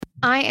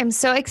I am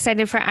so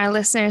excited for our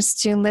listeners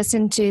to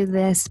listen to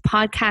this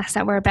podcast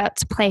that we're about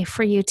to play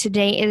for you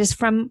today. It is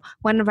from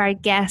one of our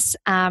guests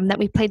that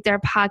we played their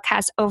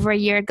podcast over a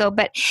year ago,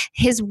 but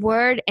his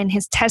word and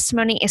his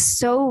testimony is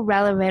so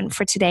relevant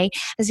for today.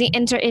 As we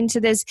enter into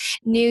this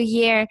new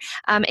year,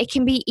 it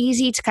can be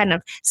easy to kind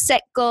of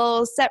set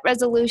goals, set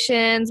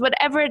resolutions,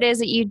 whatever it is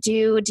that you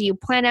do. Do you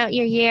plan out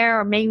your year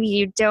or maybe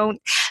you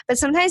don't? But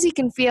sometimes you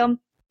can feel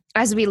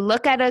as we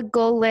look at a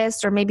goal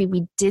list, or maybe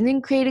we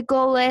didn't create a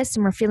goal list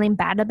and we're feeling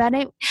bad about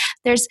it,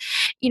 there's,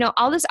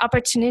 all this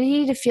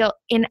opportunity to feel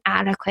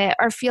inadequate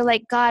or feel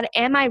like, God,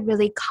 am I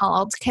really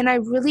called? Can I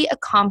really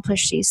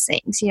accomplish these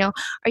things?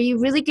 Are you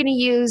really going to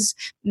use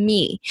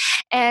me?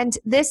 And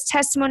this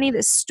testimony,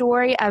 this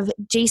story of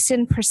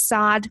Jason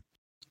Prasad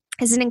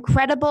is an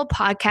incredible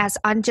podcast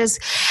on just,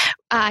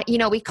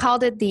 we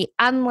called it the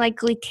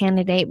unlikely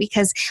candidate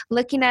because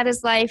looking at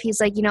his life, he's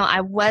like,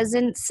 I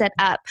wasn't set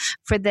up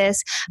for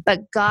this,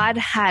 but God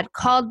had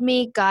called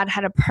me. God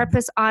had a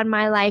purpose on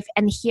my life.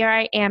 And here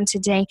I am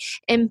today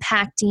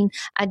impacting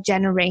a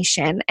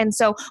generation. And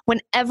so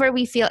whenever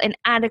we feel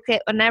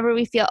inadequate, whenever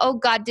we feel, oh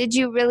God, did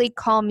you really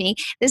call me?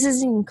 This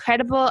is an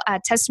incredible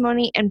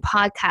testimony and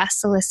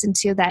podcast to listen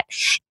to that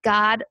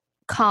God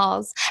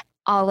calls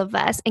all of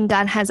us, and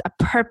God has a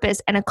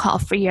purpose and a call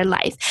for your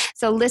life.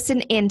 So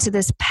listen into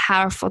this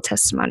powerful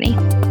testimony.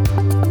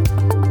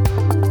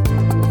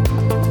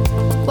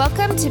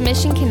 Welcome to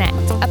Mission Connect,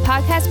 a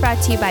podcast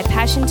brought to you by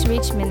Passion to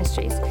Reach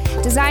Ministries,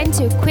 designed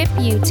to equip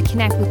you to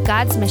connect with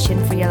God's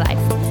mission for your life.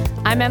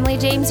 I'm Emily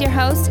James, your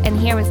host, and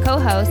here with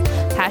co-host,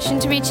 Passion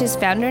to Reach's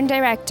founder and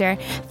director,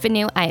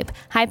 Fanu Ipe.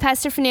 Hi,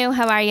 Pastor Fanu.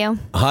 How are you?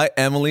 Hi,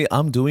 Emily.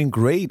 I'm doing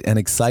great and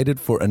excited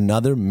for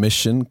another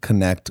Mission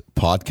Connect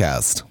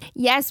podcast.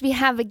 Yes, we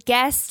have a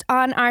guest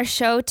on our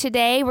show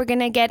today. We're going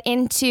to get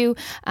into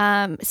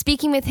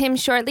speaking with him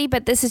shortly,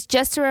 but this is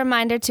just a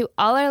reminder to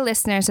all our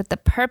listeners that the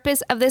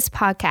purpose of this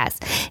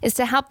podcast is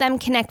to help them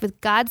connect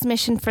with God's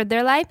mission for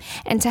their life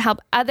and to help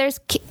others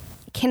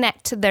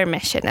connect to their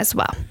mission as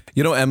well.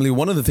 Emily,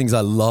 one of the things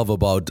I love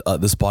about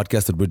this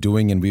podcast that we're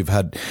doing, and we've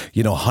had,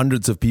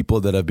 hundreds of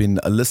people that have been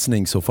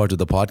listening so far to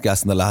the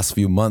podcast in the last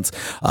few months,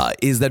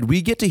 is that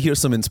we get to hear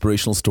some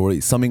inspirational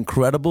stories, some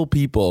incredible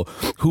people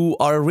who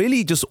are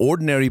really just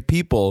ordinary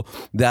people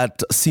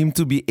that seem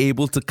to be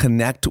able to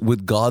connect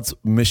with God's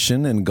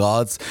mission and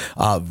God's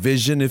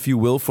vision, if you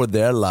will, for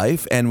their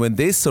life. And when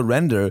they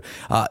surrender,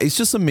 it's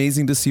just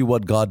amazing to see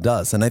what God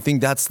does. And I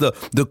think that's the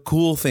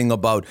cool thing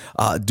about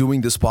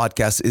doing this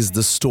podcast is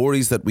the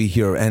stories that we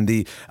hear and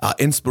the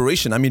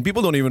inspiration. I mean,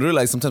 people don't even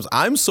realize sometimes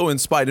I'm so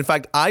inspired. In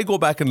fact, I go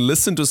back and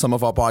listen to some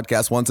of our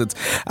podcasts once it's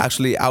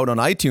actually out on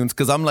iTunes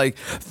because I'm like,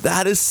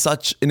 that is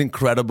such an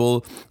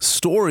incredible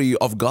story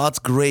of God's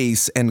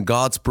grace and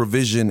God's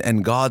provision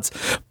and God's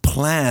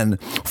plan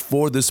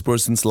for this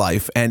person's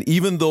life. And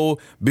even though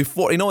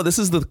before, this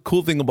is the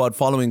cool thing about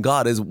following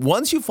God is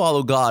once you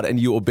follow God and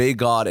you obey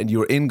God and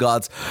you're in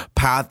God's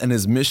path and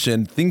his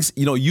mission, things,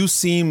 you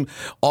seem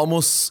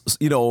almost,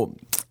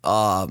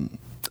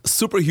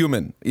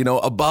 superhuman,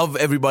 above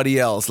everybody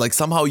else. Like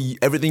somehow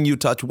everything you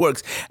touch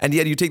works. And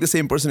yet you take the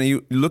same person and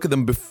you look at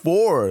them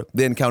before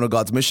they encounter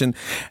God's mission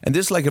and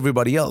they're just like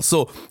everybody else.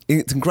 So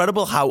it's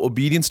incredible how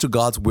obedience to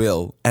God's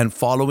will and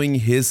following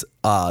his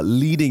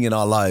leading in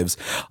our lives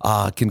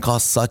can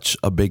cause such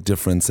a big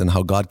difference and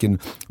how God can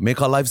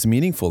make our lives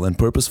meaningful and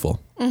purposeful.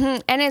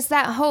 Mm-hmm. And it's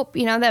that hope,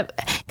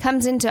 that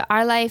comes into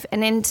our life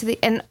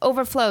and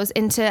overflows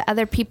into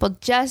other people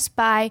just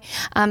by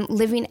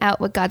living out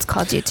what God's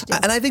called you to do.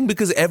 And I think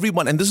because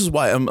everyone, and this is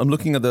why I'm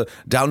looking at the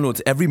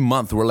downloads every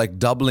month, we're like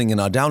doubling in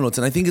our downloads.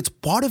 And I think it's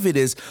part of it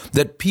is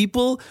that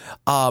people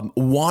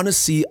want to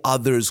see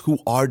others who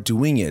are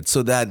doing it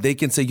so that they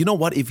can say, you know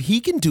what, if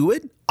he can do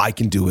it, I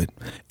can do it.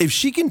 If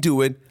she can do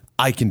it,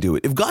 I can do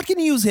it. If God can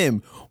use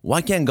him,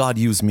 why can't God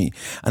use me?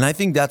 And I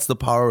think that's the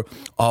power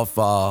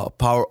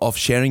of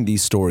sharing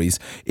these stories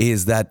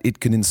is that it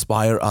can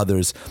inspire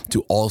others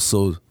to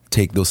also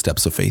take those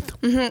steps of faith.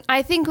 Mm-hmm.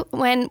 I think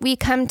when we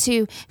come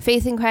to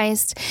faith in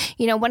Christ,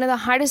 one of the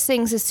hardest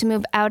things is to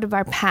move out of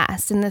our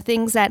past and the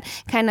things that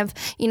kind of,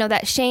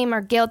 that shame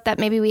or guilt that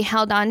maybe we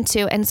held on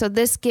to. And so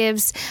this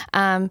gives,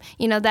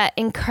 that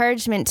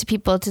encouragement to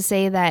people to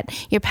say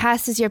that your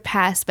past is your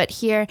past, but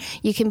here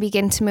you can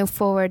begin to move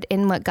forward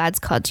in what God's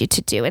called you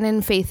to do and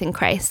in faith in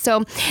Christ.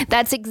 So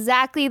that's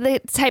exactly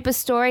the type of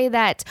story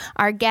that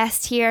our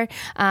guest here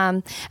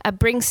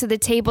brings to the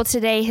table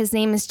today. His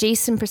name is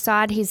Jason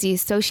Prasad. He's the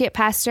associate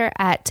pastor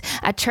at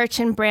a church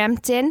in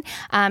Brampton.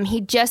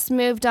 He just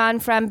moved on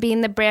from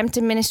being the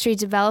Brampton ministry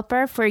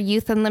developer for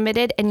Youth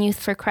Unlimited and Youth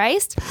for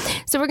Christ.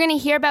 So we're going to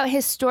hear about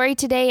his story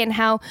today and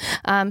how,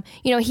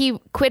 he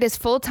quit his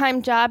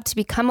full-time job to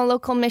become a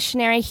local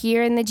missionary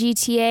here in the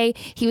GTA.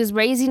 He was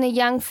raising a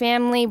young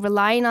family,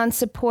 relying on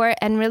support,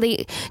 and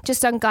really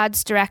just on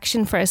God's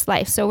direction for his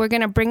life. So we're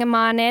going to bring him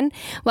on in.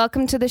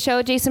 Welcome to the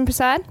show, Jason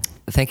Prasad.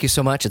 Thank you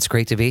so much. It's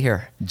great to be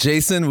here.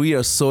 Jason, we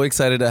are so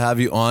excited to have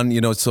you on.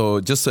 So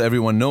just so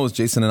everyone knows,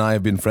 Jason and I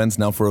have been friends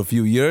now for a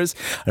few years.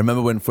 I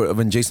remember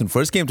when Jason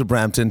first came to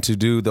Brampton to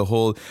do the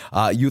whole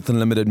Youth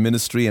Unlimited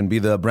ministry and be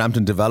the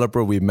Brampton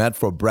developer, we met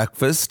for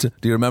breakfast.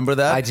 Do you remember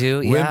that? I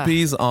do, yeah.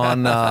 Wimpy's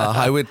on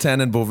Highway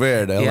 10 in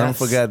Beauvais. I'll never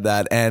forget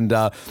that. And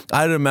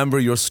I remember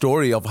your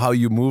story of how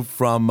you moved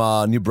from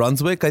New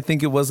Brunswick, I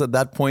think it was at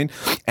that point,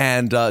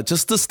 and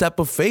just the step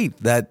of faith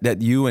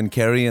that you and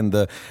Carrie and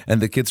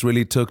the kids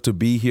really took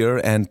to be here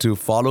and to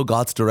follow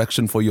God's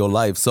direction for your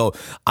life. So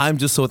I'm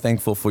just so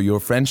thankful for your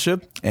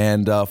friendship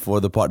and for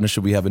the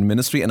partnership we have in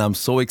ministry. And I'm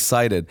so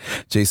excited,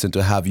 Jason,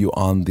 to have you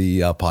on the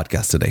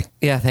podcast today.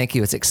 Yeah, thank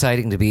you. It's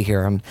exciting to be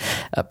here. I'm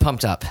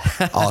pumped up.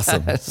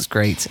 Awesome. This is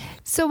great.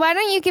 So why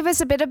don't you give us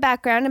a bit of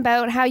background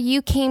about how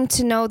you came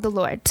to know the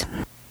Lord?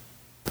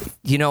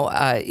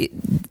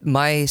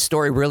 My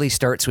story really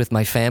starts with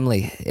my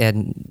family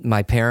and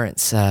my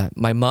parents.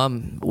 My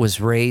mom was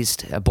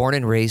born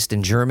and raised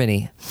in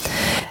Germany.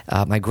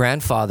 My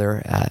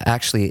grandfather,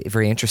 actually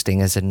very interesting,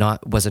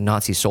 was a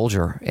Nazi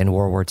soldier in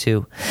World War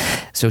II.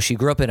 So she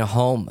grew up in a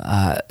home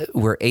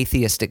where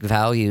atheistic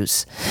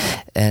values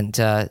and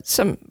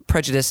some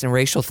prejudice and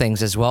racial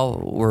things as well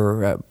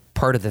were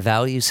part of the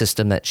value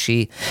system that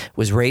she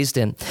was raised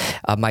in.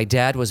 My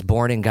dad was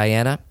born in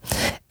Guyana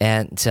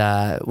and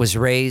was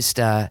raised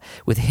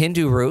with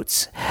Hindu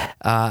roots,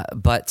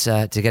 but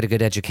to get a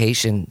good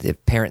education, the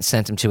parents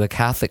sent him to a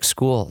Catholic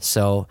school.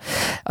 So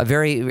a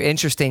very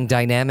interesting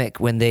dynamic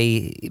when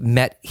they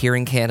met here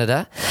in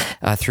Canada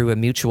through a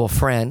mutual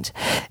friend,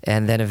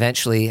 and then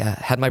eventually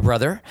had my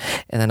brother,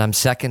 and then I'm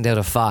second out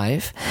of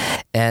 5.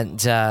 And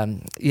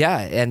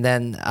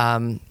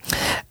then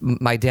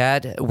my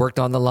dad worked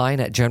on the line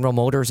at General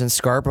Motors in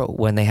Scarborough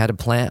when they had a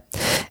plant,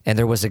 and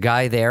there was a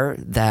guy there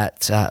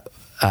that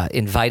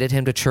invited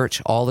him to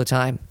church all the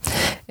time.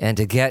 And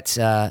to get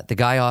the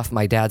guy off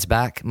my dad's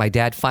back, my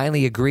dad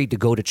finally agreed to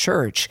go to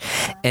church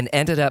and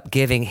ended up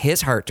giving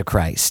his heart to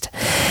Christ.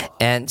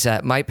 And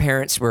my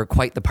parents were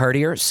quite the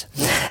partiers.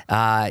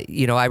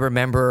 I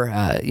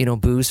remember,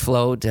 booze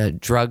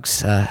flowed,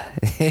 drugs,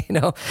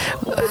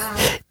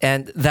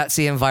 and that's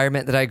the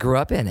environment that I grew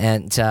up in.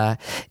 And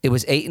it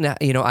was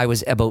I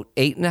was about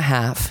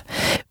 8.5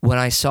 when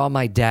I saw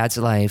my dad's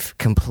life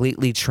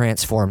completely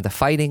transformed. The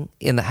fighting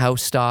in the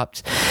house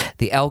stopped.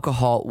 The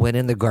alcohol went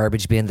in the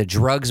garbage bin. The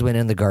drugs went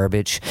in the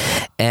garbage.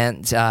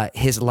 And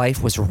his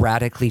life was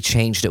radically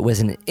changed. It was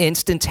an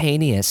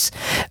instantaneous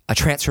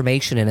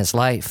transformation in his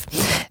life.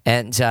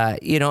 And,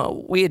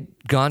 we had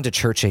gone to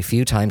church a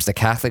few times, the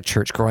Catholic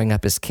church, growing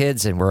up as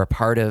kids, and we're a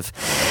part of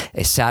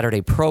a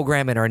Saturday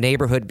program in our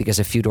neighborhood because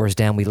a few doors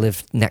down we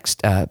lived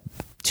next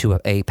to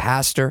a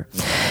pastor,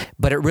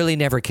 but it really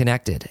never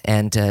connected.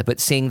 And but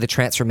seeing the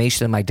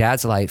transformation in my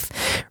dad's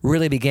life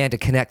really began to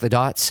connect the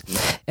dots.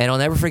 And I'll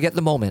never forget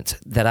the moment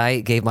that I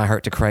gave my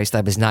heart to Christ.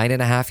 I was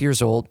 9.5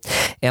 years old,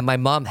 and my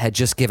mom had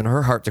just given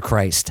her heart to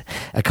Christ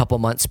a couple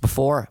months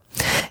before.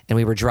 And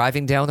we were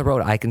driving down the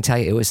road. I can tell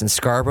you, it was in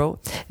Scarborough,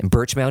 in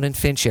Birchmount and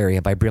Finch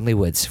area by Brimley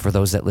Woods, for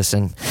those that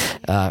listen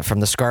from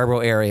the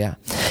Scarborough area.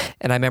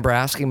 And I remember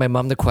asking my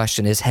mom the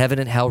question, is heaven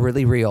and hell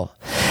really real?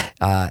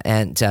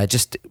 And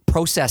just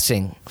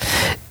processing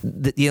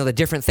the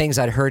different things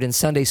I'd heard in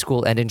Sunday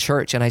school and in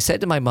church. And I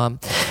said to my mom,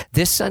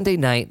 this Sunday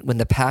night, when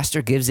the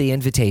pastor gives the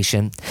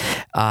invitation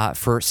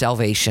for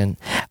salvation,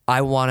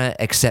 I want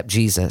to accept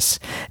Jesus.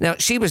 Now,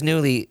 she was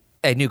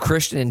a new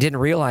Christian and didn't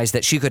realize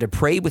that she could have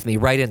prayed with me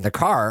right in the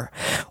car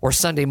or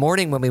Sunday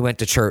morning when we went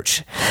to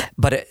church.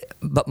 But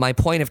my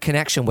point of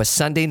connection was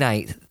Sunday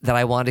night that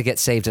I wanted to get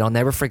saved. And I'll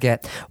never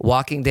forget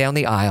walking down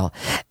the aisle,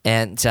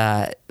 and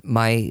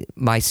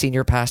my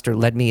senior pastor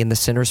led me in the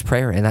sinner's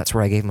prayer, and that's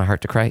where I gave my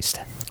heart to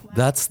Christ.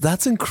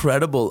 That's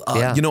incredible.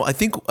 Yeah. I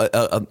think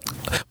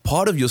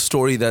part of your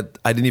story that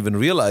I didn't even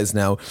realize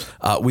now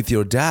with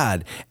your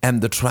dad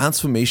and the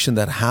transformation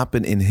that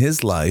happened in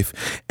his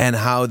life and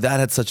how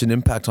that had such an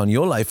impact on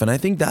your life. And I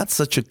think that's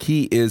such a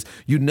key is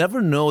you never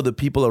know the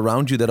people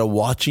around you that are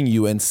watching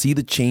you and see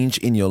the change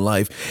in your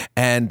life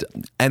and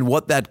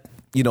what that,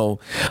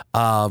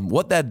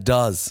 what that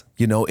does,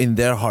 in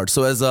their heart.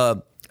 So as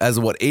a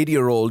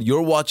 8-year-old,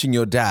 you're watching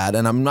your dad,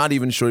 and I'm not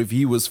even sure if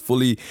he was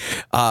fully,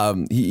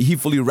 he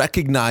fully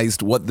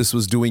recognized what this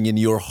was doing in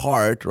your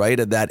heart, right,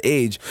 at that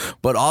age.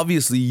 But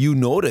obviously you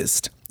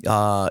noticed,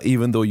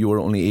 even though you were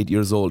only 8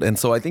 years old. And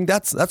so I think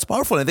that's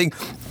powerful. I think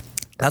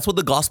That's what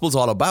the gospel's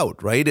all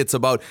about, right? It's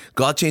about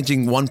God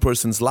changing one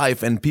person's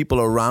life and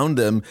people around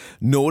them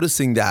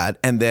noticing that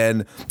and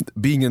then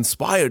being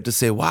inspired to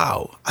say,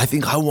 wow, I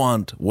think I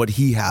want what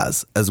he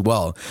has as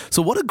well.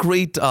 So what a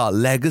great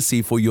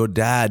legacy for your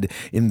dad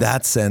in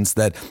that sense,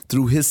 that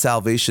through his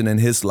salvation and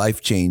his life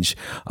change,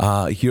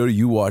 here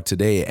you are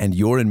today and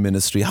you're in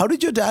ministry. How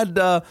did your dad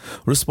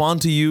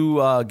respond to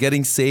you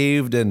getting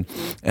saved and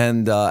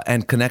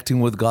connecting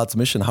with God's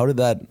mission? How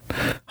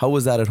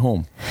was that at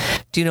home?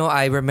 Do you know,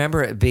 I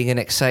remember it being an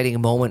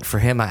exciting moment for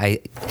him.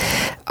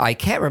 I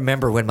can't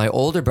remember when my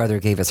older brother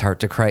gave his heart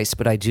to Christ,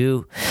 but I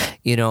do,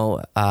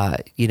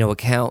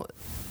 account.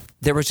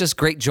 There was just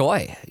great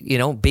joy,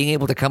 being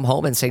able to come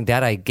home and saying,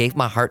 Dad, I gave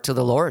my heart to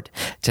the Lord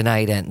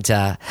tonight. And,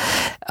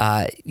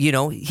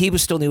 he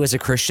was still new as a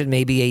Christian,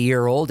 maybe a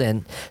year old.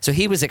 And so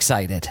he was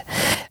excited.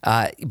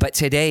 But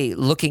today,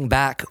 looking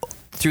back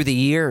through the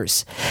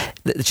years,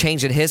 the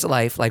change in his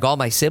life, like all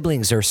my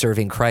siblings are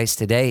serving Christ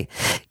today,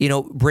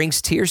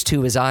 brings tears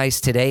to his eyes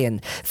today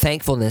and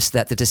thankfulness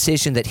that the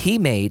decision that he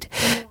made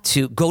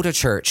to go to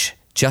church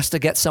just to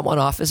get someone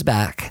off his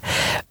back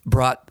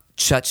brought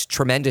such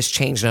tremendous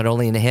change, not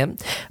only in him,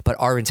 but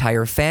our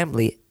entire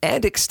family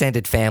and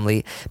extended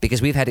family,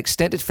 because we've had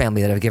extended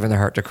family that have given their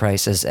heart to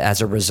Christ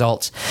as a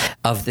result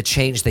of the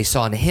change they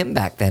saw in him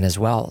back then as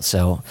well.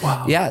 So,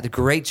 wow. Yeah, the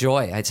great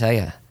joy, I tell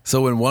you.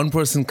 So when one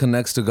person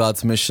connects to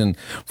God's mission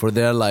for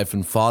their life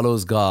and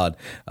follows God,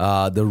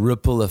 the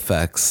ripple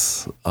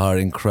effects are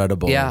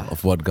incredible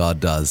of what God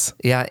does.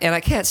 Yeah, and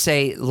I can't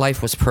say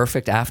life was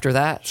perfect after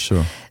that.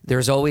 Sure.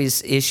 There's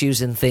always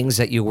issues and things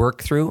that you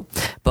work through,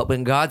 but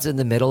when God's in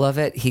the middle of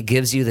it, he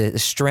gives you the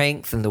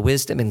strength and the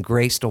wisdom and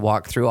grace to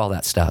walk through all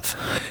that stuff.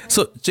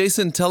 So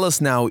Jason, tell us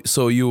now,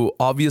 so you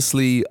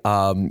obviously,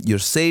 you're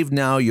saved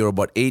now, you're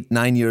about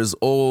 8-9 years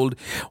old.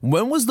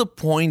 When was the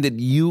point that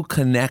you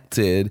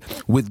connected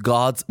with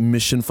God's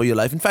mission for your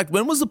life? In fact,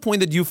 when was the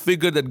point that you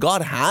figured that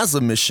God has a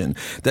mission,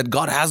 that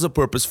God has a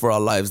purpose for our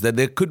lives, that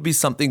there could be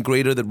something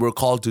greater that we're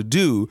called to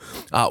do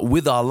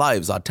with our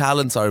lives, our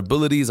talents, our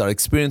abilities, our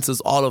experiences,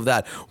 all of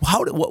that?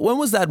 When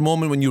was that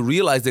moment when you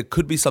realized there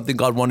could be something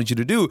God wanted you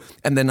to do?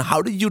 And then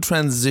how did you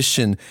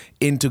transition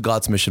into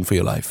God's mission for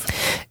your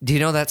life? Do you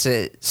know, that's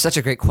such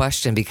a great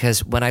question,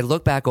 because when I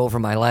look back over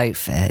my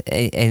life,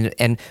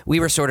 and we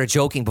were sort of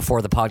joking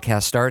before the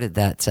podcast started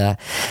that,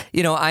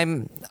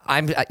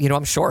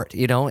 I'm short,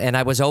 and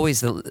I was always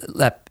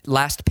the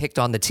last picked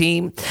on the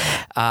team,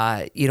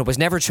 was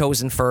never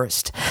chosen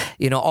first.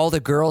 All the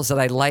girls that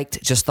I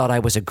liked just thought I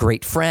was a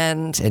great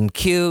friend and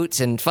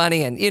cute and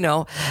funny. And,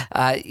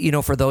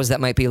 for those that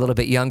might be a little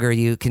bit younger,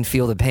 you can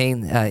feel the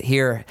pain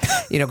here,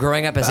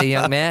 growing up as a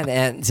young man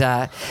and,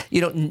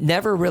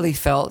 never really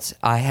felt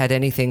I had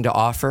anything to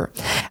offer.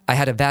 I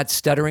had a bad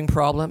stuttering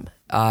problem.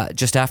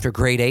 Just after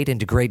grade 8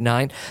 into grade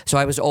 9. So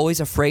I was always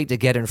afraid to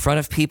get in front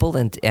of people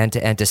and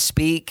to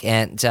speak.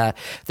 And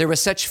there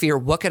was such fear.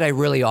 What could I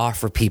really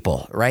offer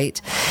people, right?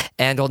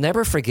 And I'll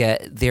never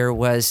forget, there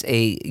was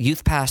a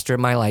youth pastor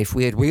in my life.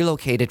 We had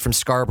relocated from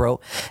Scarborough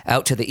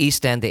out to the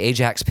East End, the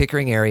Ajax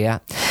Pickering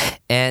area.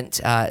 And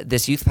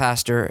this youth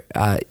pastor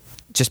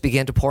just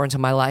began to pour into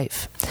my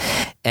life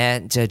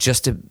and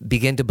just to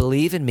begin to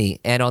believe in me.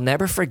 And I'll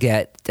never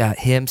forget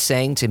him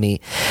saying to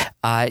me,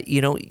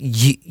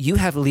 you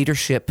have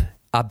leadership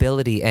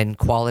ability and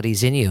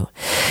qualities in you.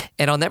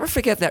 And I'll never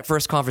forget that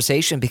first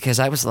conversation, because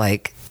I was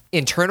like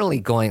internally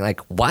going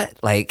like, what?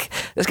 Like,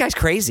 this guy's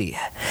crazy.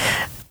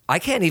 I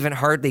can't even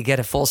hardly get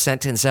a full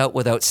sentence out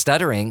without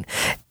stuttering.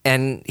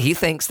 And he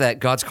thinks that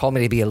God's called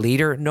me to be a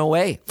leader? No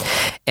way.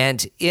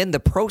 And in the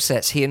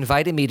process, he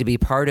invited me to be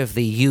part of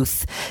the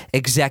youth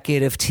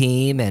executive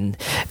team and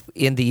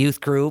in the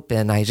youth group.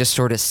 And I just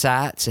sort of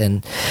sat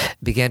and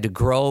began to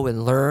grow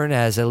and learn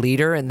as a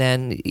leader. And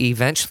then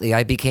eventually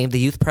I became the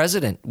youth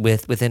president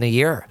within a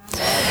year.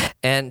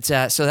 And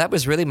so that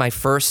was really my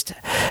first,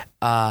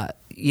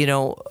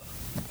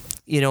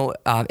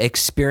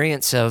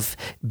 experience of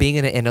being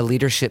in a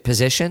leadership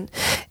position.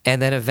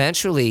 And then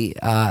eventually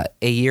within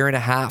a year and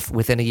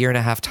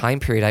a half time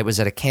period, I was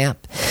at a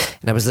camp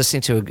and I was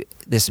listening to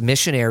this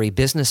missionary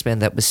businessman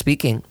that was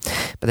speaking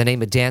by the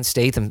name of Dan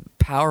Statham,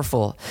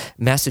 powerful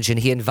message. And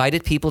he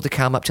invited people to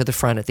come up to the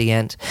front at the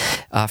end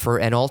for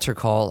an altar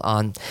call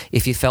on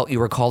if you felt you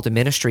were called to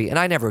ministry. And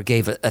I never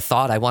gave a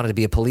thought. I wanted to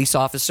be a police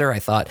officer. I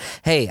thought,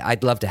 hey,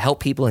 I'd love to help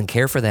people and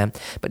care for them,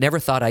 but never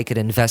thought I could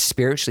invest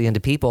spiritually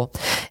into people.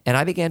 And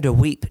I began to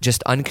weep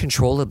just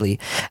uncontrollably.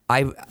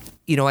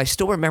 I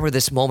still remember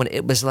this moment.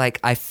 It was like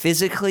I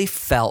physically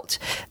felt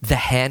the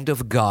hand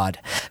of God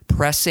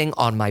pressing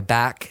on my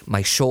back,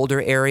 my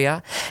shoulder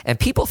area, and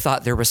people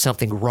thought there was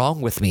something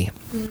wrong with me.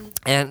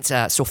 And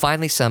so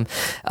finally some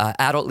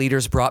adult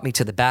leaders brought me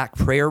to the back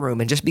prayer room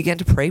and just began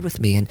to pray with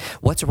me. And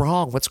what's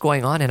wrong? What's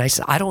going on? And I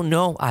said, I don't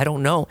know.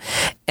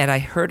 And I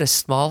heard a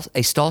small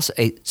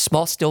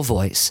still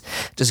voice,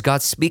 just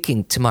God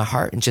speaking to my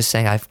heart and just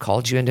saying, I've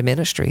called you into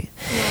ministry.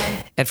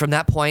 And from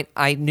that point,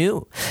 I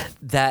knew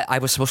that I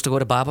was supposed to go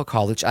to Bible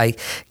college. I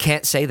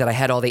can't say that I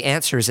had all the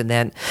answers. And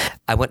then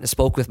I went and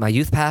spoke with my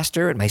youth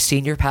pastor and my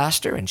senior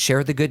pastor and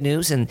shared the good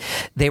news. And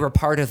they were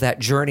part of that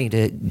journey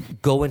to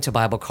go into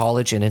Bible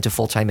college and into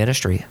full-time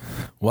ministry.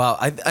 Wow,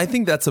 I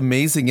think that's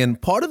amazing. And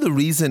part of the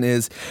reason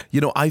is,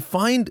 I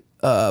find,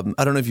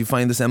 I don't know if you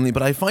find this, Emily,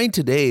 but I find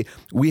today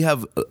we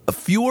have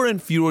fewer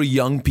and fewer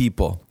young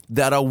people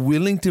that are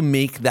willing to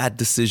make that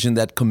decision,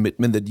 that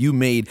commitment that you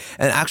made,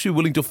 and actually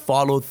willing to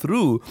follow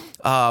through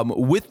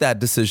with that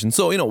decision.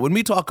 So, when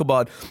we talk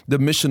about the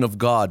mission of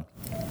God,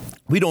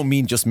 we don't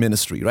mean just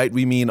ministry, right?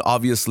 We mean,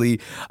 obviously,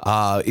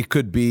 it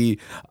could be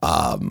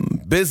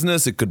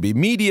business, it could be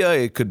media,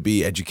 it could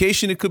be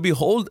education, it could be a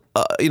whole,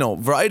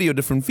 variety of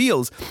different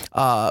fields,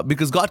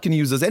 because God can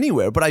use us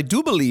anywhere. But I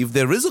do believe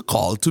there is a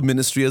call to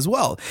ministry as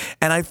well.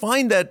 And I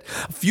find that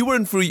fewer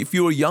and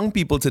fewer young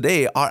people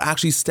today are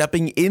actually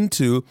stepping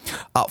into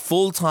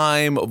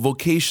full-time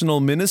vocational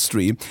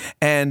ministry.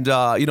 And,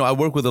 I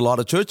work with a lot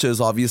of churches,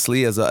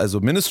 obviously, as a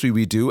ministry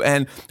we do.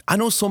 And I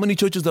know so many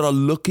churches that are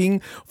looking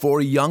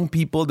for young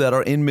people that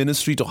are in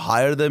ministry to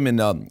hire them in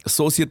an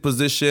associate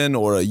position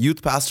or a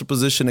youth pastor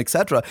position,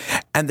 etc.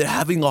 And they're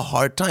having a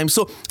hard time.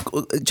 So,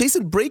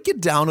 Jason, break it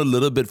down a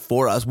little bit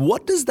for us.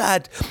 What does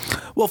that,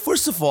 well,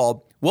 first of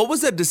all, what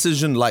was that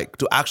decision like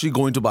to actually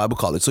go into Bible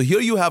college? So here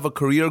you have a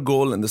career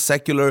goal in the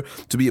secular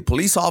to be a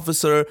police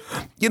officer,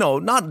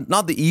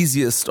 not the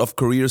easiest of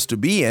careers to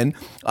be in,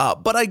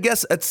 but I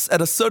guess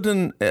at a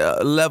certain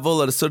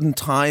level, at a certain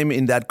time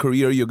in that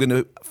career, you're going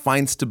to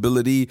find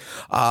stability,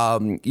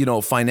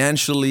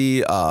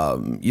 financially,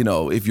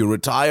 if you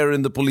retire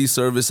in the police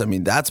service,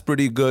 that's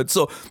pretty good.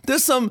 So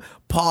there's some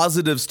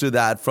positives to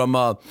that from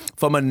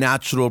a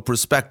natural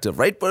perspective,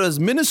 right? But as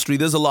ministry,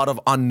 there's a lot of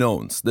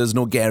unknowns. There's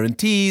no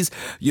guarantees.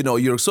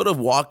 You're sort of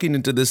walking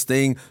into this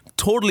thing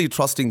totally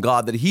trusting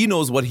God that He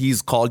knows what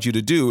He's called you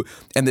to do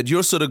and that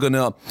you're sort of going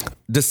to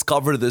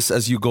discover this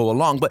as you go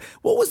along. But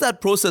what was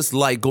that process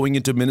like going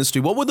into ministry?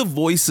 What were the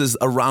voices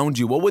around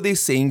you? What were they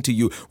saying to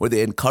you? Were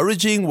they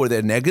encouraging? Were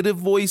there negative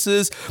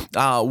voices?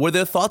 Were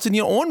there thoughts in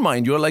your own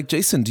mind? You're like,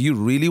 Jason, do you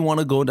really want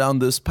to go down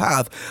this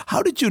path?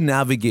 How did you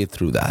navigate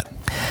through that?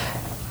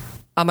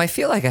 I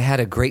feel like I had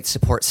a great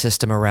support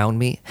system around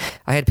me.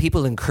 I had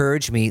people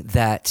encourage me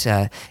that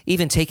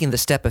even taking the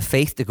step of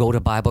faith to go to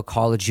Bible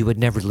college, you would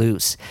never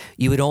lose.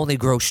 You would only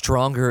grow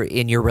stronger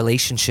in your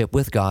relationship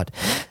with God.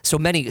 So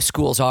many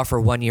schools offer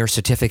one-year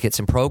certificates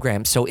and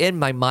programs. So in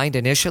my mind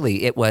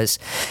initially, it was,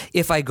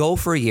 if I go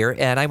for a year,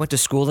 and I went to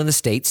school in the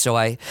States, so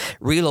I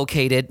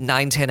relocated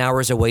 9-10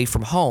 hours away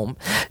from home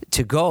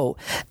to go,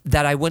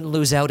 that I wouldn't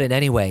lose out in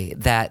any way,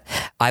 that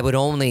I would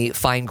only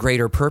find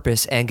greater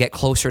purpose and get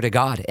closer to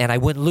God, and I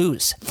wouldn't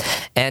lose.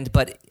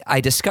 But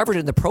I discovered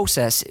in the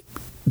process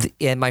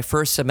in my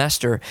first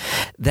semester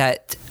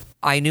that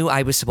I knew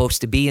I was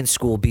supposed to be in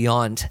school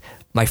beyond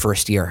my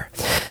first year.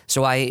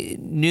 So I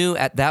knew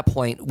at that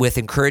point, with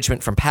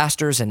encouragement from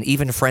pastors and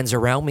even friends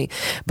around me,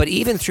 but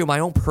even through my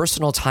own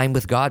personal time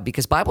with God,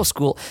 because Bible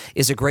school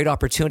is a great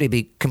opportunity to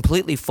be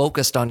completely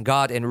focused on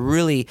God and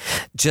really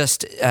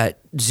just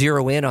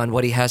zero in on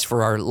what He has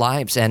for our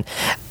lives. And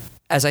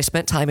as I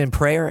spent time in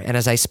prayer and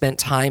as I spent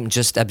time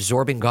just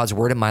absorbing God's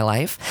word in my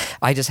life,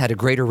 I just had a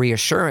greater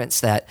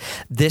reassurance that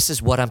this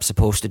is what I'm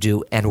supposed to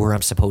do and where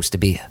I'm supposed to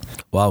be.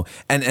 Wow.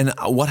 And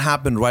what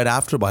happened right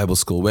after Bible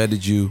school? Where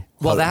did you...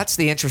 Well, that's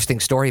the interesting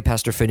story,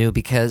 Pastor Fanu,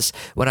 because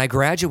when I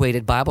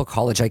graduated Bible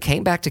college, I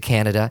came back to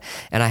Canada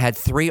and I had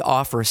 3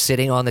 offers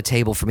sitting on the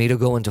table for me to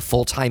go into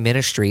full-time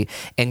ministry,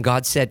 and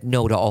God said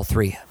no to all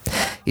 3.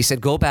 He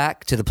said, go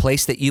back to the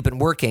place that you've been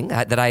working,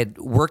 that I had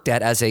worked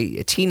at as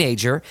a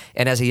teenager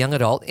and as a young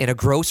adult in a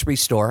grocery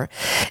store,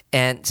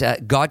 and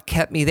God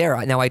kept me there.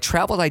 Now, I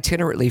traveled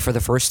itinerantly for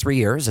the first 3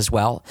 years as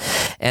well,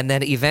 and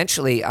then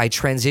eventually I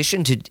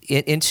transitioned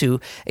into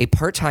a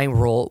part-time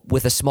role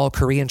with a small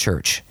Korean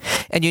church.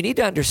 And you need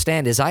to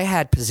understand is I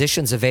had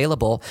positions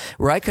available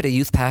where I could have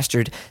youth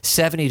pastored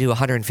 70 to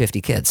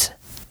 150 kids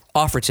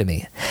offered to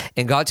me.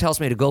 And God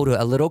tells me to go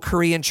to a little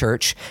Korean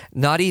church,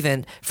 not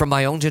even from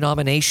my own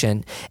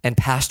denomination, and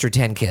pastor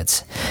 10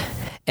 kids.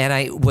 And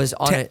I was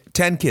on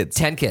 10 kids.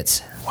 10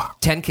 kids. Wow.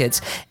 10 kids.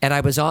 And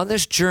I was on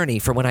this journey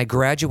from when I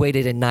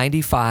graduated in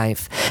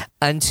 95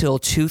 until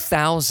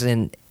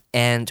 10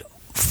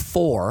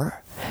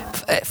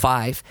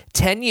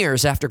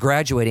 years after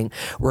graduating,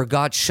 where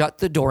God shut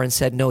the door and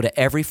said no to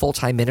every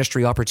full-time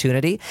ministry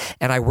opportunity.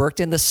 And I worked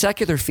in the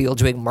secular field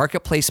doing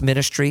marketplace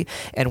ministry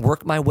and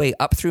worked my way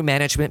up through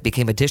management,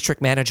 became a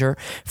district manager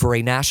for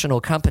a national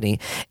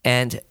company.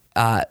 And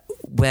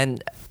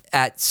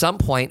at some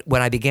point,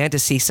 when I began to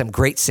see some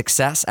great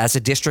success as a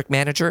district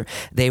manager,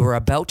 they were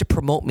about to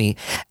promote me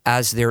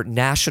as their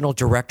national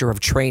director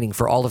of training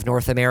for all of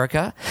North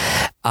America.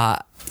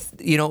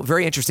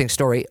 Very interesting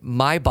story.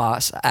 My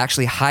boss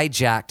actually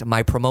hijacked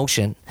my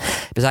promotion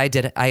because I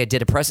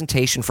did a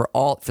presentation for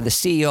the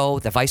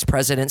CEO, the vice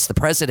presidents, the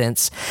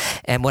presidents,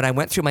 and when I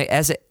went through my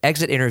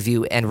exit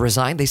interview and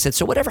resigned, they said,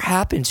 "So whatever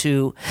happened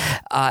to,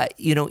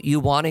 you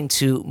wanting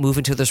to move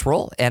into this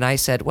role?" And I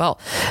said, "Well,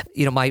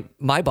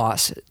 my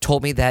boss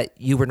told me that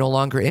you were no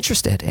longer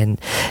interested," and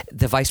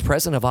the vice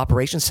president of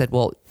operations said,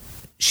 "Well,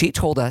 she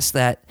told us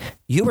that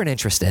you weren't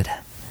interested."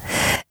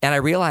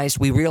 And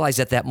we realized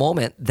at that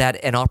moment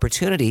that an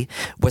opportunity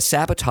was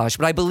sabotaged,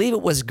 but I believe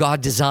it was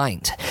God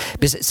designed.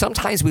 Because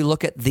sometimes we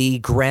look at the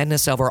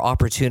grandness of our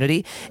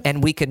opportunity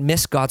and we can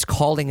miss God's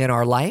calling in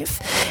our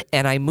life.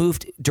 And I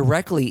moved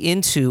directly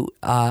into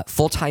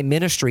full-time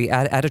ministry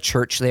at a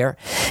church there,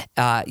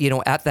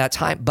 at that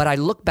time. But I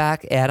look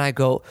back and I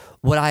go,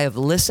 would I have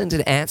listened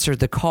and answered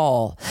the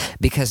call?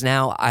 Because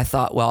now I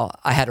thought, well,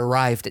 I had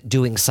arrived at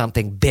doing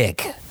something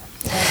big.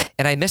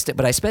 And I missed it,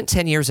 but I spent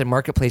 10 years in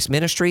marketplace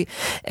ministry.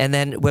 And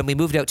then when we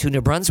moved out to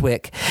New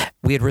Brunswick,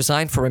 we had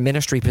resigned from a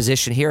ministry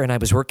position here, and I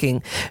was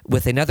working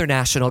with another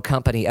national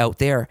company out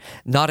there,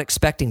 not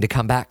expecting to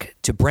come back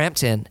to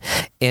Brampton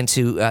and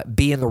to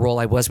be in the role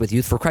I was with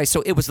Youth for Christ.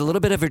 So it was a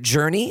little bit of a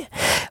journey,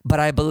 but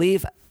I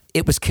believe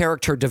it was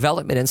character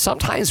development. And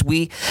sometimes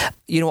we,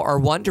 are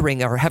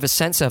wondering or have a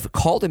sense of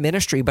call to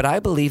ministry, but I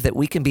believe that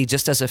we can be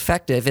just as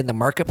effective in the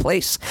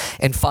marketplace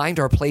and find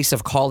our place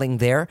of calling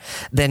there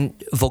than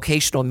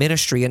vocational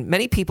ministry. And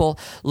many people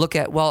look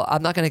at, well,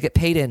 I'm not going to get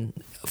paid in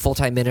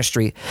full-time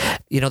ministry,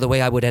 the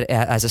way I would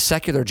as a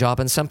secular job.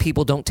 And some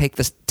people don't take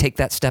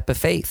that step of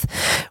faith.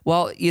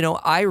 Well,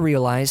 I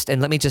realized,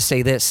 and let me just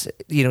say this,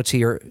 to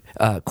your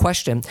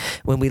question,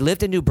 when we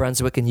lived in New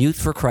Brunswick and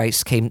Youth for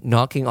Christ came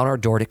knocking on our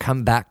door to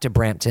come back to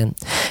Brampton,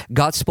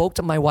 God spoke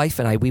to my wife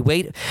and I.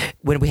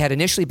 When we had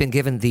initially been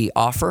given the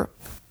offer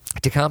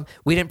to come,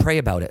 we didn't pray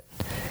about it.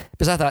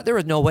 Because I thought, there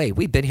was no way.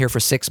 We've been here for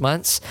 6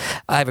 months.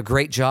 I have a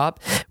great job.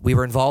 We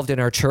were involved in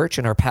our church,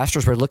 and our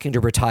pastors were looking to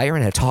retire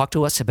and had talked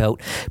to us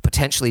about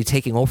potentially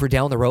taking over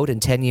down the road in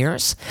 10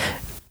 years.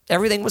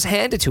 Everything was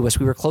handed to us.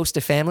 We were close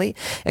to family.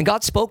 And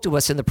God spoke to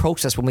us in the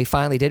process when we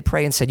finally did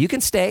pray and said, you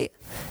can stay,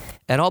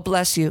 and I'll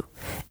bless you,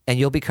 and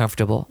you'll be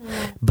comfortable,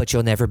 but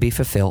you'll never be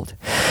fulfilled.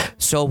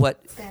 So what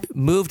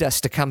moved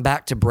us to come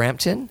back to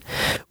Brampton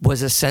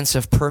was a sense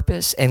of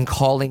purpose and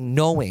calling,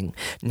 knowing,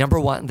 number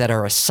one, that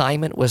our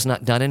assignment was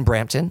not done in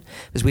Brampton,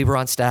 because we were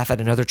on staff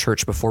at another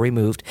church before we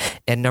moved,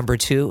 and number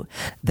two,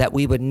 that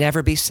we would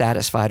never be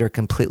satisfied or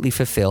completely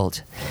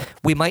fulfilled.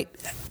 We might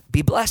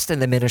be blessed in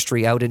the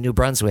ministry out in New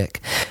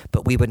Brunswick,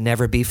 but we would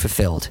never be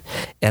fulfilled.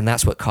 And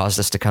that's what caused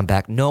us to come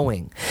back,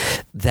 knowing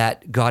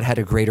that God had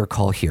a greater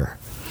call here.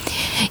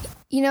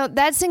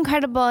 That's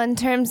incredible in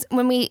terms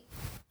when we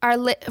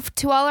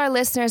to all our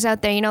listeners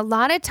out there, a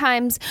lot of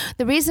times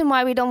the reason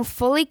why we don't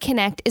fully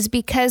connect is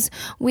because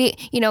we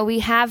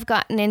have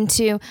gotten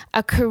into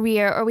a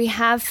career or we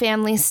have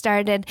families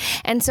started.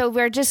 And so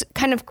we're just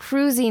kind of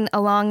cruising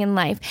along in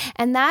life.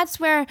 And that's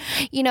where,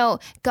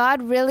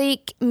 God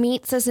really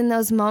meets us in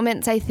those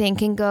moments, I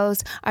think, and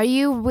goes, are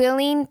you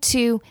willing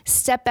to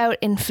step out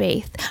in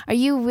faith? Are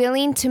you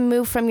willing to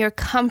move from your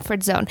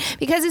comfort zone?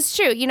 Because it's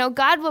true,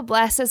 God will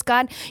bless us.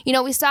 God,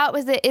 we saw it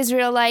with the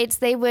Israelites.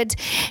 They would,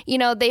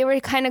 they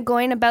were kind of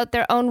going about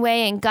their own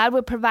way and God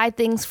would provide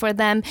things for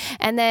them.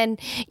 And then,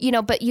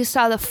 but you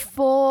saw the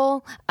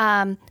full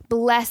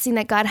blessing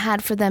that God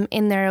had for them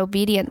in their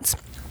obedience.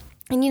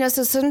 And,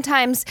 so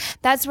sometimes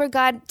that's where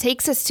God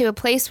takes us to, a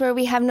place where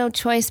we have no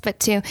choice but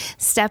to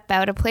step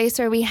out, a place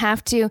where we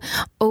have to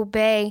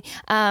obey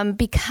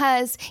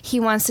because he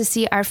wants to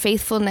see our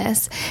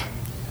faithfulness.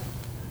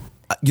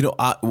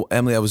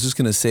 Emily, I was just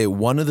going to say,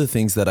 one of the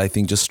things that I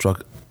think just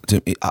struck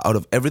to me, out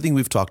of everything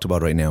we've talked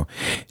about right now,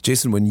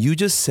 Jason, when you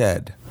just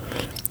said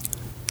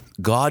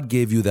God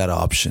gave you that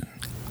option,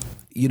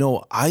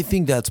 I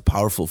think that's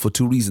powerful for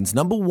two reasons.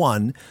 Number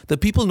one, that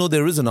people know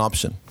there is an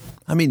option.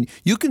 I mean,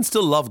 you can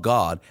still love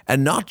God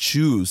and not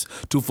choose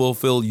to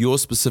fulfill your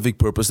specific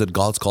purpose that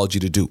God's called you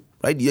to do.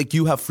 Right? Like,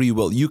 you have free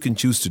will. You can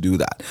choose to do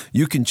that.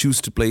 You can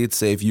choose to play it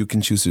safe. You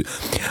can choose to.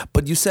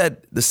 But you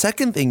said the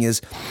second thing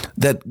is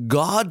that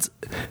God's,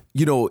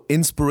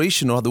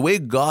 inspiration, or the way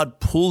God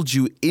pulled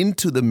you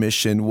into the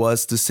mission,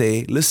 was to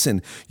say,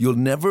 listen, you'll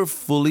never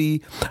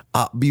fully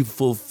be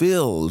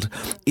fulfilled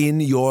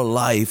in your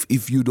life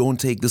if you don't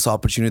take this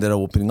opportunity that I'm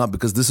opening up,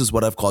 because this is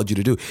what I've called you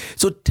to do.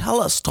 So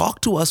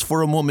talk to us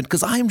for a moment,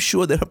 because I'm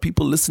sure there are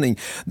people listening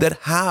that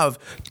have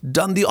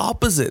done the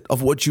opposite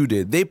of what you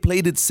did. They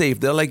played it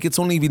safe. They're like, it's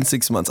only been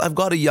 6 months. I've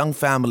got a young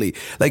family.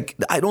 Like,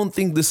 I don't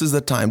think this is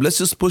the time. Let's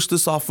just push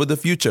this off for the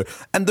future.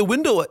 And the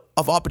window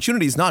of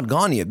opportunity is not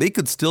gone yet. They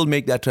could still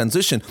make that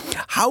transition.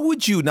 How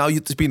would you, now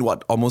it's been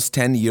almost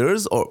 10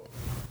 years or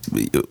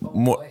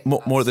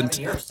more than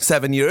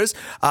 7 years,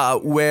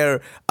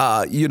 where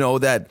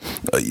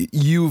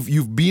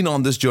you've been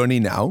on this journey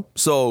now.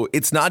 So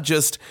it's not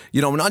just,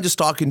 we're not just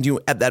talking to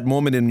you at that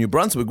moment in New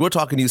Brunswick. We're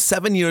talking to you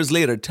 7 years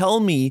later. Tell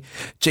me,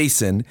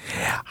 Jason,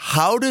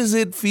 how does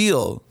it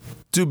feel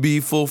to be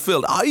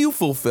fulfilled? Are you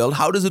fulfilled?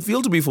 How does it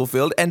feel to be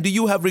fulfilled? And do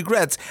you have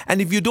regrets?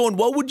 And if you don't,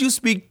 what would you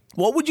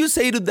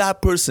say to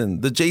that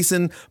person, the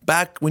Jason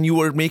back when you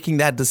were making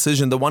that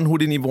decision, the one who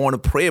didn't even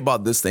want to pray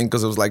about this thing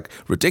because it was like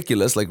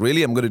ridiculous, like,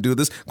 really, I'm going to do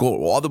this,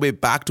 go all the way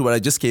back to where I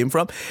just came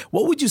from?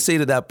 What would you say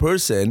to that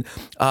person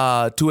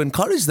to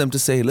encourage them to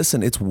say,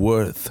 listen, it's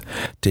worth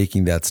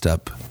taking that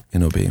step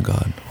in obeying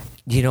God?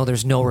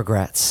 There's no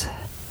regrets.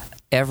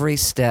 every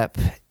step,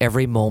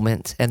 every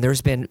moment. And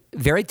there's been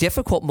very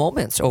difficult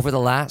moments over the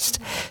last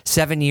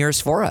 7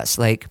 years for us.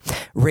 Like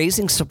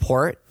raising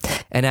support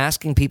and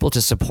asking people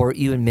to support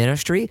you in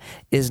ministry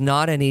is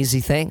not an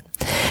easy thing.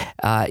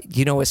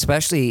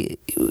 Especially,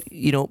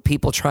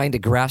 people trying to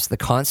grasp the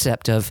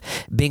concept of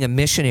being a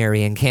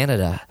missionary in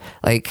Canada.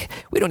 Like,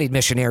 we don't need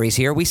missionaries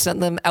here. We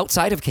send them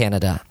outside of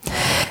Canada.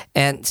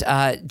 And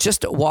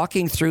just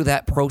walking through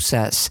that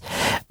process,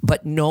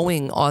 but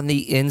knowing on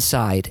the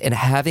inside and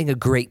having a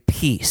great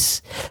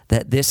peace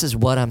that this is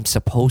what I'm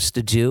supposed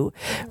to do,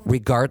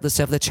 regardless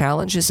of the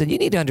challenges. And you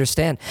need to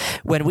understand,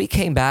 when we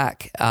came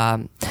back,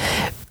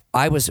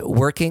 I was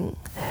working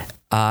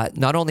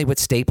not only with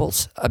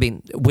Staples,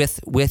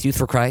 with Youth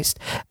for Christ.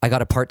 I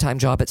got a part-time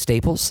job at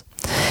Staples.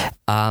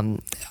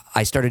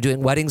 I started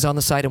doing weddings on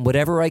the side and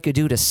whatever I could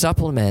do to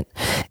supplement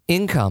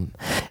income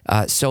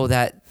so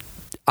that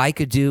I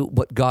could do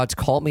what God's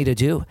called me to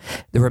do.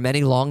 There were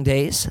many long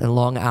days and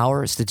long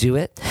hours to do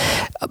it.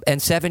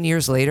 And 7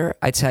 years later,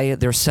 I tell you,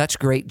 there's such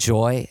great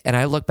joy. And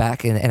I look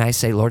back and I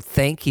say, Lord,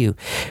 thank you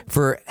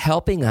for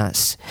helping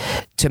us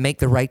to make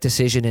the right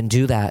decision and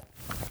do that.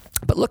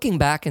 But looking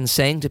back and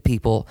saying to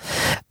people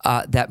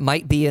that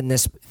might be in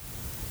this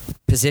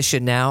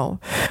position now,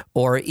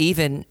 or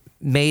even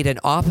made an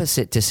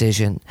opposite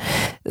decision,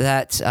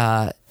 that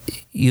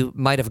you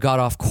might have got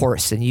off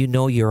course and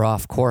you're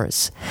off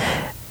course,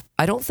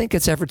 I don't think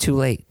it's ever too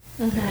late.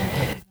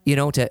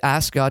 To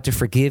ask God to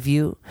forgive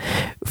you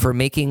for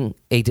making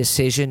a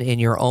decision in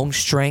your own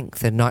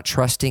strength and not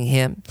trusting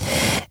Him,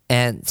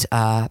 and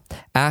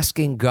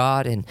asking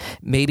God and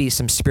maybe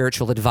some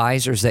spiritual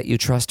advisors that you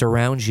trust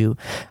around you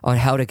on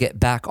how to get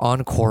back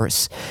on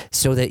course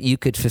so that you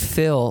could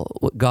fulfill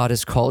what God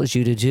has called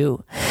you to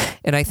do.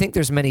 And I think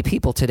there's many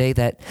people today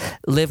that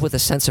live with a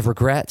sense of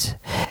regret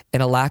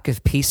and a lack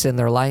of peace in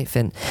their life.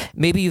 And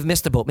maybe you've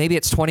missed a boat. Maybe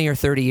it's 20 or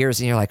 30 years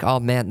and you're like, oh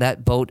man,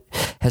 that boat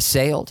has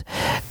sailed.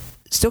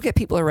 Still get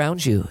people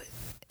around you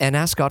and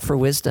ask God for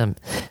wisdom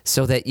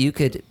so that you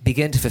could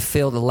begin to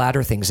fulfill the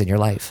latter things in your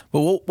life.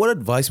 Well, what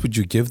advice would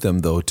you give them,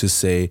 though, to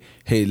say,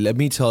 hey, let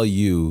me tell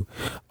you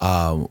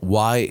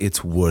why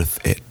it's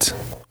worth it?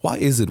 Why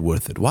is it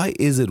worth it? Why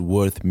is it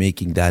worth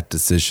making that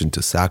decision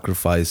to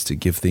sacrifice, to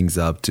give things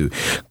up, to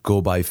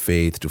go by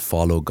faith, to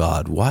follow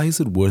God? Why is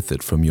it worth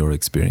it from your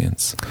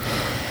experience?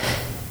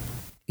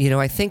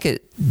 I think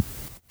it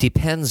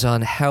depends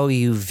on how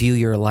you view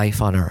your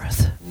life on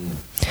earth.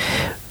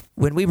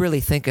 When we really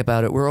think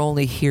about it, we're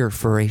only here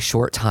for a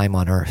short time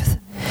on earth.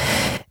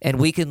 And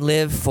we can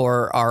live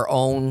for our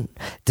own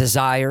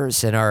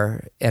desires and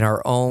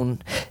our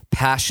own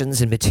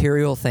passions and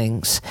material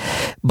things.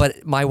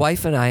 But my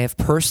wife and I have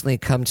personally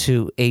come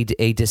to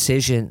a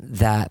decision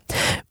that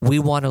we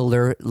want to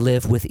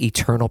live with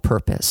eternal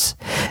purpose,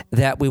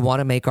 that we want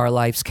to make our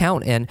lives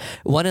count. And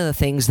one of the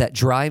things that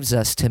drives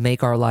us to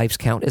make our lives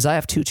count is I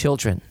have 2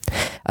 children.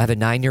 I have a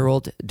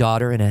 9-year-old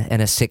daughter and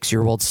a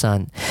 6-year-old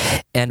son.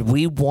 And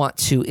we want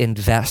to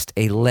invest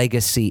a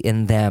legacy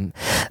in them,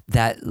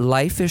 that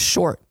life is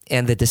short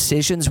and the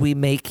decisions we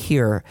make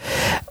here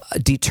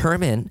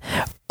determine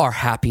our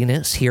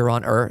happiness here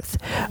on earth,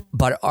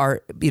 but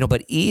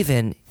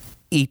even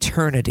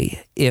eternity,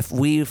 if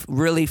we've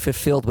really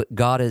fulfilled what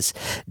God has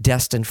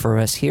destined for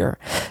us here.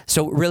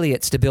 So really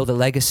it's to build a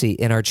legacy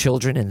in our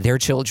children and their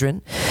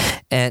children.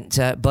 And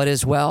but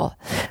as well,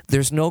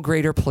 there's no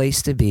greater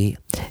place to be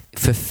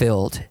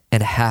fulfilled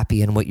and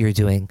happy in what you're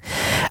doing.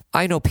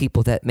 I know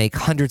people that make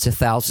hundreds of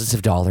thousands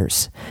of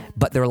dollars,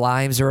 but their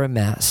lives are a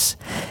mess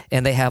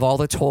and they have all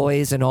the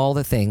toys and all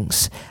the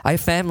things. I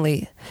have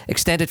family,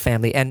 extended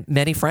family, and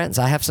many friends.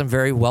 I have some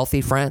very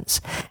wealthy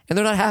friends and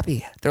they're not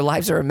happy. Their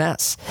lives are a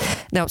mess.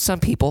 Now, some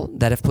people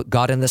that have put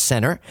God in the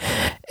center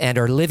and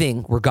are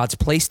living where God's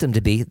placed them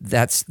to be,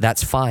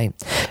 that's fine.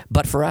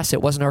 But for us,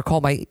 it wasn't our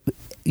call.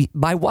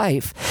 My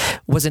wife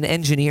was an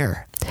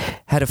engineer,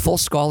 had a full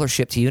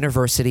scholarship to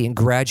university and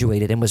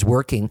graduated and was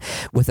working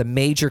with a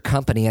major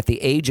company at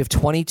the age of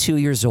 22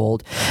 years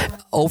old,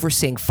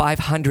 overseeing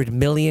 $500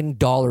 million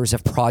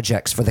of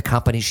projects for the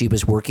company she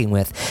was working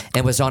with,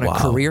 and was on a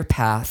career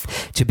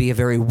path to be a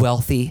very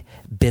wealthy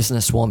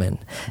businesswoman.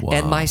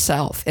 And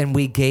myself. And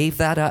we gave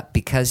that up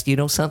because, you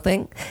know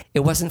something? It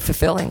wasn't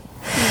fulfilling.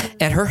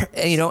 And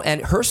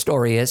her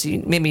story is,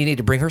 maybe you need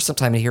to bring her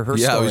sometime to hear her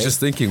story. Yeah, I was just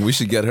thinking we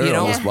should get her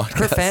on this podcast.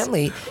 Her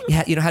family,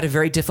 had a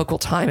very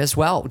difficult time as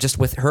well, just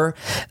with her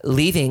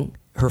leaving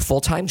her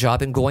full-time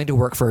job and going to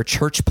work for a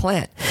church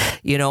plant.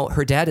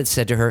 Her dad had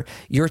said to her,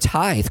 your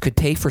tithe could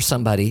pay for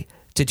somebody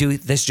to do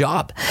this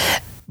job.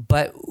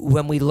 But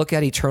when we look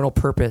at eternal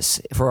purpose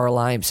for our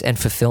lives and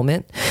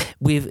fulfillment,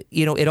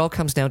 it all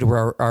comes down to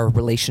where our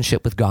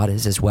relationship with God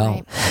is as well,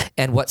 right,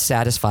 and what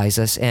satisfies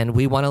us. And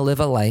we want to live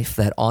a life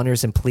that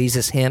honors and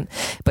pleases Him,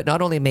 but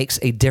not only makes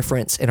a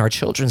difference in our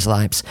children's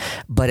lives,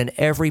 but in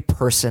every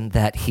person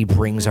that He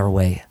brings our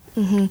way.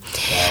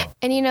 Mm-hmm.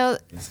 And,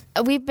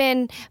 we've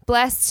been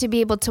blessed to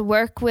be able to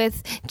work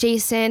with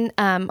Jason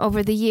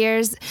over the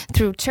years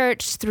through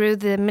church, through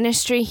the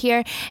ministry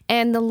here,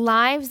 and the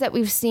lives that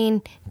we've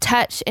seen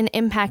touched and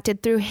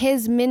impacted through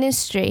his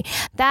ministry.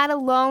 That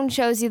alone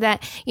shows you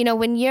that,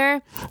 when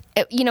you're,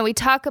 we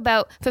talk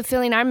about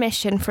fulfilling our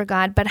mission for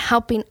God, but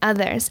helping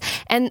others.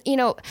 And,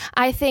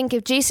 I think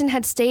if Jason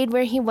had stayed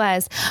where he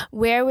was,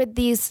 where would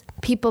these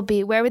people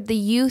be? Where would the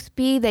youth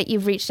be that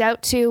you've reached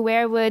out to?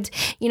 Where would,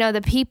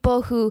 the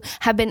people who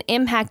have been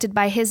impacted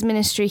by his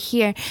ministry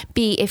here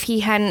be if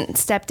he hadn't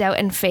stepped out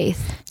in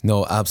faith?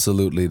 No,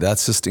 absolutely.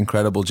 That's just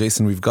incredible.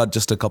 Jason, we've got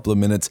just a couple of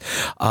minutes.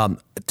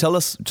 Tell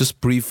us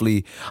just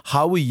briefly,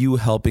 how are you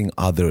helping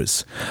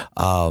others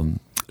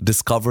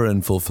discover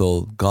and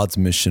fulfill God's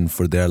mission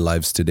for their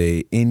lives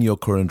today in your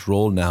current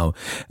role now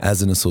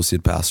as an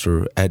associate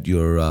pastor at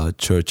your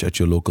church, at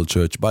your local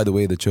church? By the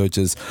way, the church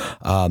is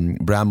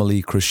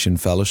Bramalea Christian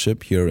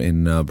Fellowship here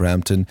in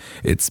Brampton.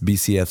 It's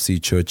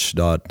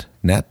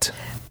bcfcchurch.net.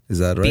 Is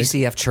that right?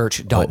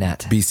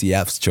 bcfchurch.net.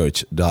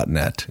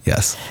 bcfchurch.net.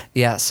 Yes.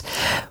 Yes.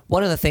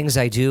 One of the things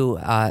I do,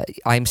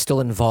 I'm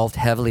still involved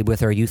heavily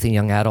with our youth and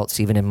young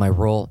adults, even in my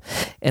role.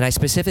 And I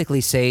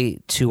specifically say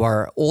to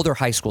our older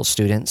high school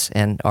students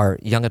and our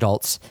young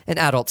adults and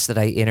adults that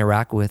I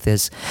interact with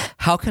is,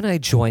 how can I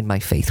join my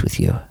faith with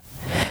you?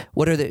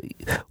 What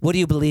do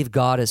you believe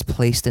God has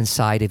placed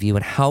inside of you,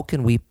 and how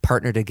can we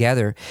partner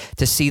together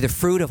to see the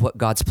fruit of what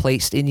God's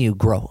placed in you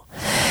grow?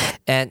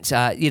 And,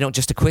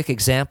 just a quick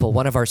example,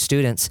 one of our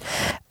students,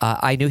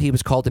 I knew he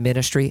was called to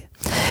ministry.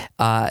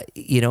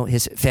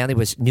 His family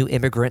was new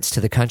immigrants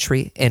to the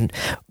country and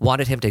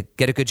wanted him to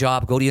get a good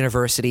job, go to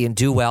university and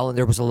do well. And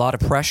there was a lot of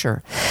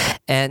pressure.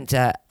 And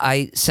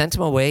I sent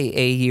him away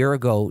a year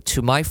ago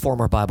to my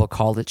former Bible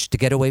college to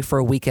get away for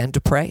a weekend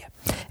to pray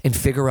and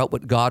figure out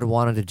what God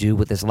wanted to do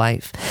with his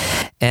life.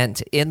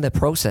 And in the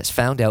process,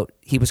 found out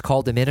he was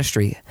called to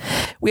ministry.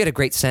 We had a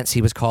great sense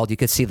he was called. You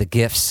could see the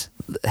gifts,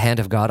 the hand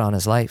of God on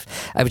his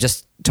life. I was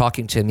just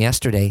talking to him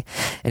yesterday,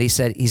 and he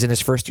said he's in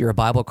his first year of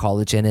Bible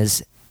college, and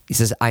he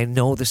says, I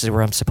know this is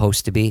where I'm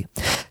supposed to be.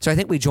 So I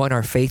think we join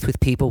our faith with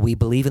people. We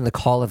believe in the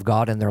call of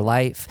God in their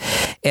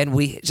life, and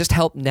we just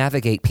help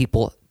navigate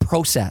people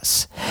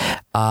process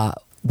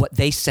what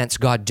they sense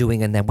God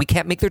doing in them. We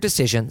can't make their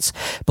decisions,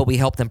 but we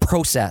help them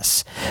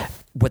process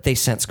what they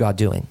sense God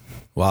doing.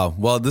 Wow.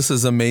 Well, this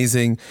is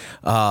amazing.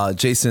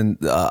 Jason,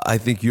 I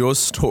think your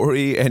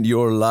story and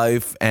your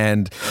life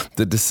and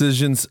the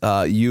decisions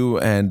you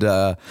and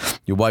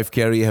your wife,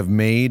 Carrie, have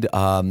made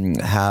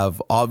have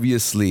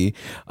obviously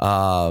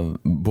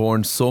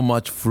borne so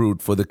much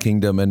fruit for the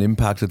kingdom and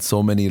impacted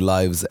so many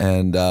lives.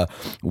 And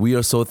we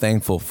are so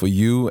thankful for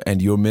you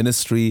and your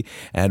ministry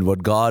and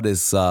what God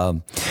is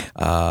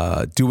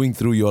doing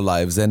through your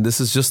lives. And this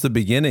is just the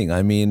beginning.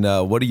 I mean,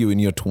 what are you, in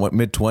your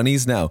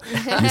mid-20s now?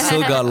 You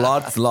still got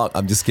lots.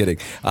 I'm just kidding.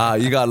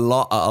 You got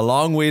a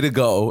long way to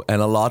go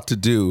and a lot to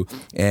do.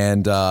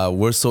 And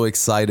we're so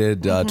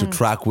excited to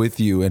track with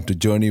you and to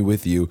journey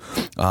with you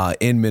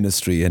in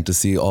ministry and to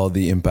see all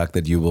the impact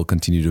that you will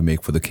continue to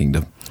make for the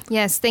kingdom.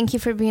 Yes. Thank you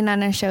for being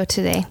on our show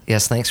today.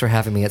 Yes. Thanks for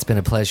having me. It's been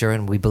a pleasure.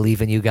 And we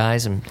believe in you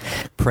guys and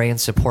pray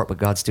and support what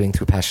God's doing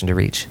through Passion to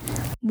Reach.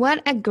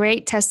 What a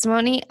great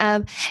testimony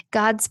of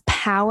God's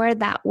power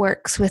that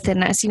works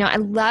within us. I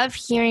love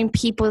hearing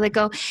people that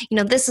go,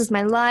 this is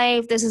my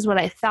life. This is what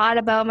I thought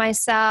about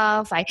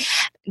myself. I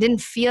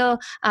didn't feel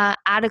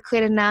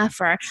adequate enough,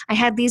 or I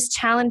had these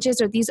challenges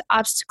or these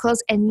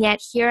obstacles, and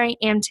yet here I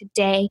am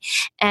today,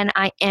 and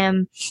I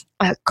am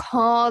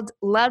called,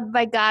 loved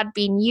by God,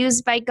 being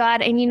used by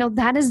God. And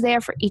that is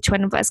there for each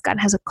one of us. God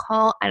has a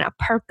call and a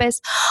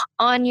purpose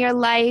on your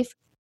life.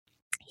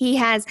 He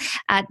has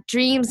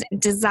dreams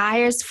and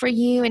desires for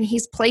you, and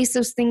He's placed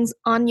those things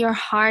on your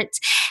heart.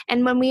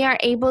 And when we are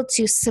able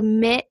to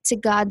submit to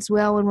God's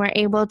will, when we're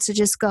able to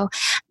just go,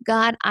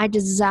 God, I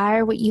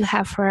desire what you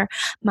have for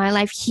my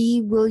life,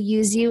 He will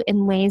use you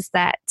in ways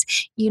that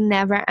you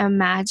never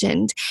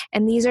imagined.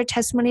 And these are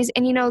testimonies.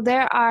 And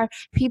there are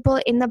people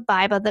in the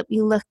Bible that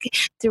we look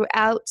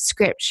throughout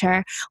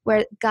Scripture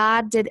where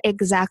God did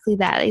exactly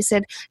that. They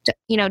said,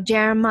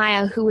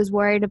 Jeremiah, who was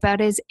worried about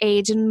his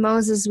age, and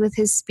Moses with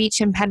his speech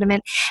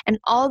impediment, and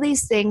all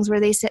these things where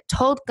they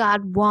told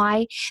God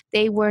why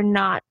they were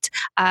not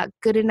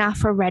good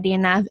enough or ready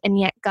enough. And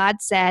yet God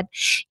said,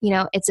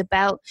 it's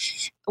about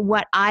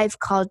what I've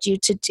called you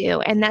to do.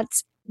 And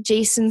that's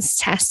Jason's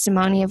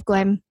testimony of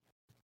going,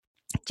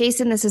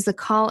 Jason, this is the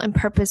call and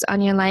purpose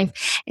on your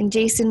life. And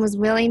Jason was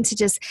willing to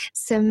just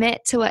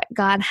submit to what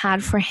God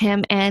had for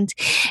him. And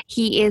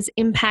he is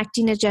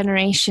impacting a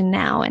generation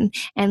now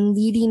and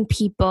leading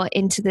people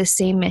into the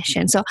same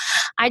mission. So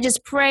I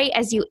just pray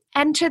as you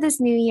enter this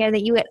new year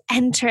that you would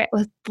enter it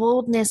with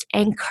boldness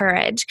and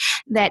courage,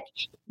 that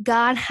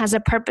God has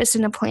a purpose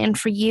and a plan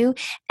for you,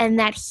 and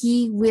that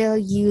He will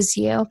use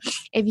you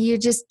if you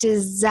just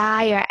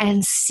desire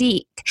and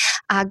seek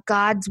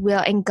God's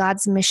will and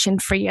God's mission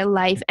for your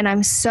life. And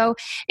I'm so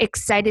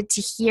excited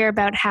to hear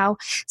about how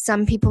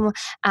some people,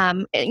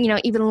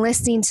 even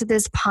listening to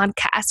this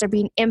podcast are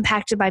being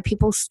impacted by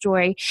people's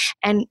story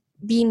and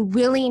being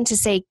willing to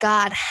say,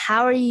 God,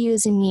 how are you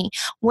using me?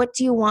 What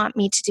do you want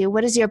me to do?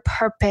 What is your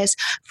purpose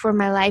for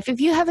my life? If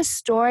you have a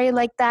story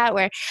like that,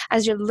 where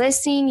as you're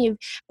listening, you've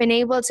been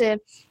able to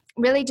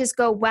really just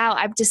go, wow,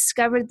 I've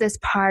discovered this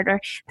part,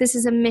 or this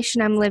is a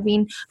mission I'm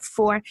living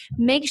for,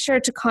 make sure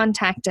to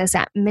contact us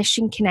at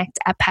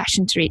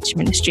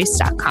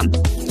missionconnect@passionsreachministries.com.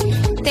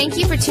 Thank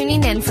you for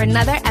tuning in for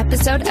another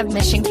episode of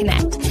Mission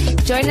Connect.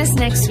 Join us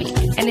next week.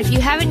 And if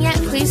you haven't yet,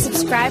 please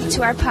subscribe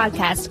to our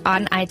podcast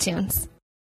on iTunes.